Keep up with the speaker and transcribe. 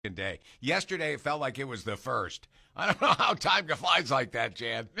day. Yesterday, it felt like it was the first. I don't know how time flies like that,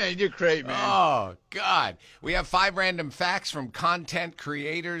 Jan. Man, you're great, man. Oh, God. We have 5 random facts from content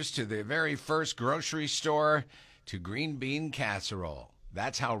creators to the very first grocery store to green bean casserole.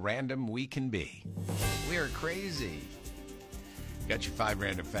 That's how random we can be. We're crazy. Got your 5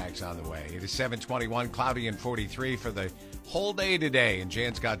 random facts on the way. It is 7:21, cloudy and 43 for the whole day today, and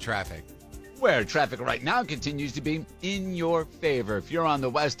Jan's got traffic. Where traffic right now continues to be in your favor. If you're on the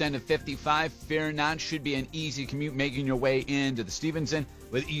west end of 55, fear not, should be an easy commute making your way into the Stevenson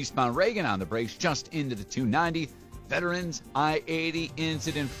with eastbound Reagan on the brakes just into the 290. Veterans, I-80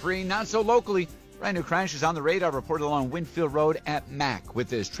 incident-free, not so locally. Brand new crashes on the radar reported along Winfield Road at Mac. With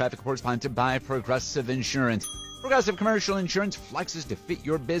this traffic report sponsored by Progressive Insurance. Progressive Commercial Insurance flexes to fit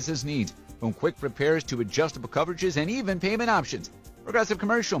your business needs, from quick repairs to adjustable coverages and even payment options. Progressive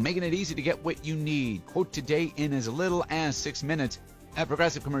Commercial, making it easy to get what you need. Quote today in as little as 6 minutes at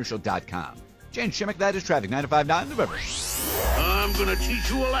progressivecommercial.com. Jan Shimmick, that is traffic. 95.9 The River. I'm going to teach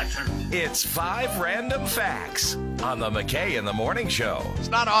you a lesson. It's 5 random facts on the McKay in the Morning Show. It's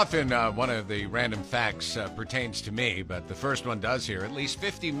not often one of the random facts pertains to me, but the first one does here. At least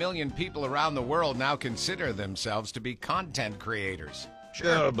 50 million people around the world now consider themselves to be content creators.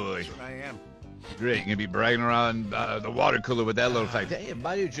 Sure. Oh, boy. That's what I am. Great. You're going to be bragging around the water cooler with that little fact. Hey,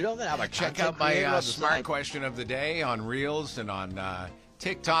 buddy, did you know that I'm a Check content out my creator on the smart side? question of the day on Reels and on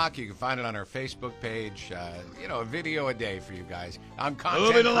TikTok. You can find it on our Facebook page. A video a day for you guys. I'm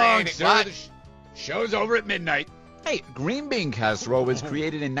content Moving along, creating. sir. What? The show's over at midnight. Hey, green bean casserole was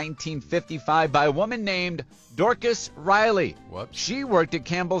created in 1955 by a woman named Dorcas Riley. Whoops. She worked at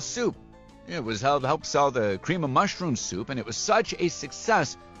Campbell's Soup. It was helped sell the cream of mushroom soup, and it was such a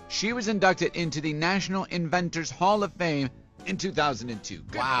success, she was inducted into the National Inventors Hall of Fame in 2002.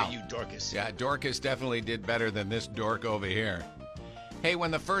 Good Wow. for you, Dorcas. Yeah, Dorcas definitely did better than this dork over here. Hey,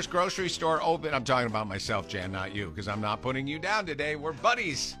 when the first grocery store opened, I'm talking about myself, Jan, not you, because I'm not putting you down today. We're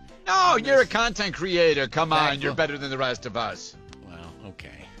buddies. No, you're a content creator. Come on, Thankful. you're better than the rest of us. Well,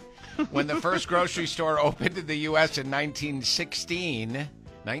 okay. When the first grocery store opened in the U.S. in 1916,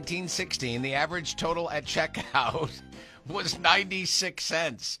 the average total at checkout was 96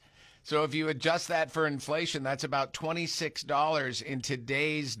 cents. So if you adjust that for inflation, that's about $26 in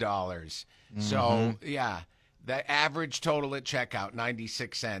today's dollars. So, yeah, the average total at checkout,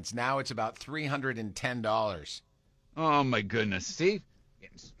 96 cents. Now it's about $310. Oh, my goodness. See?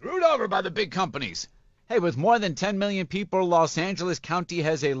 Getting screwed over by the big companies. Hey, with more than 10 million people, Los Angeles County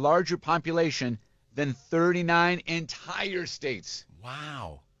has a larger population than 39 entire states.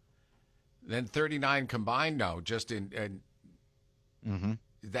 Wow. Then 39 combined? No, just in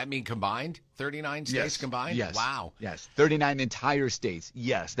Does that mean combined? 39 states combined? Yes. Wow. Yes. 39 entire states.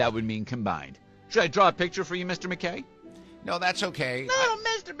 Yes, that would mean combined. Should I draw a picture for you, Mr. McKay? No, that's okay.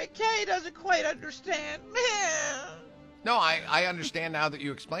 Mr. McKay doesn't quite understand. No, I understand now that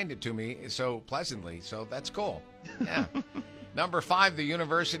you explained it to me so pleasantly, so that's cool. Yeah. Number 5, the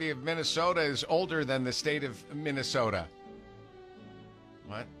University of Minnesota is older than the state of Minnesota.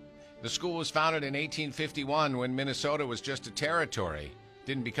 What? The school was founded in 1851 when Minnesota was just a territory.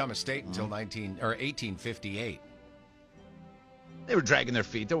 Didn't become a state until 1858. They were dragging their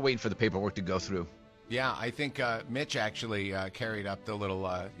feet. They were waiting for the paperwork to go through. Yeah, I think Mitch actually carried up the little,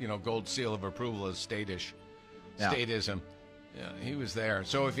 gold seal of approval as statism. Yeah, he was there.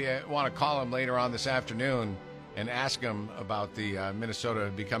 So if you want to call him later on this afternoon and ask him about the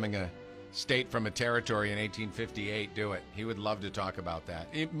Minnesota becoming a state from a territory in 1858, do it. He would love to talk about that.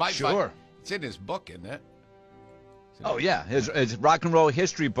 Sure. It's in his book, isn't it? Oh, yeah. His rock and roll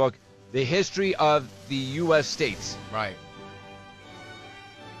history book, The History of the U.S. States. Right.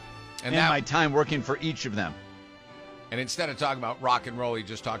 And my time working for each of them. And instead of talking about rock and roll, he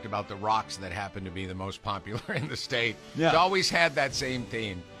just talked about the rocks that happen to be the most popular in the state. Yeah. It's always had that same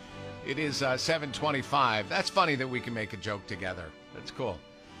theme. It is 7:25. That's funny that we can make a joke together. That's cool.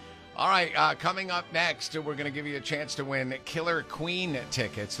 All right, coming up next, we're going to give you a chance to win Killer Queen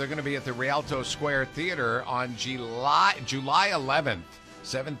tickets. They're going to be at the Rialto Square Theater on July 11th,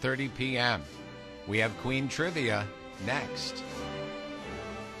 7:30 p.m. We have Queen Trivia next.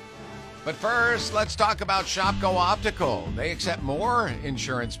 But first, let's talk about Shopko Optical. They accept more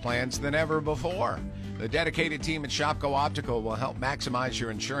insurance plans than ever before. The dedicated team at Shopko Optical will help maximize your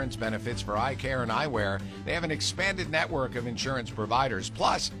insurance benefits for eye care and eyewear. They have an expanded network of insurance providers.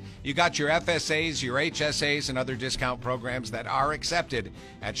 Plus, you got your FSAs, your HSAs, and other discount programs that are accepted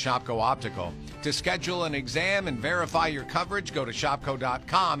at Shopko Optical. To schedule an exam and verify your coverage, go to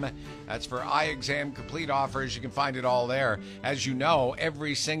shopko.com. That's for eye exam complete offers. You can find it all there. As you know,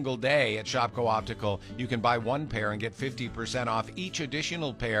 every single day at Shopko Optical, you can buy one pair and get 50% off each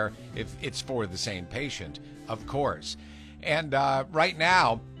additional pair if it's for the same patient, of course. And right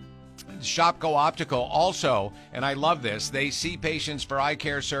now, Shopko Optical also, and I love this, they see patients for eye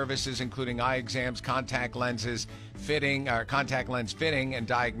care services, including eye exams, contact lenses, contact lens fitting, and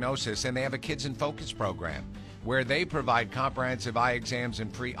diagnosis. And they have a Kids in Focus program where they provide comprehensive eye exams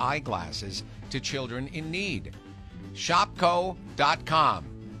and free eyeglasses to children in need. Shopko.com.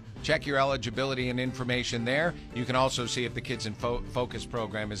 Check your eligibility and information there. You can also see if the Kids in Focus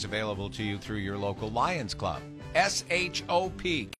program is available to you through your local Lions Club. SHOP.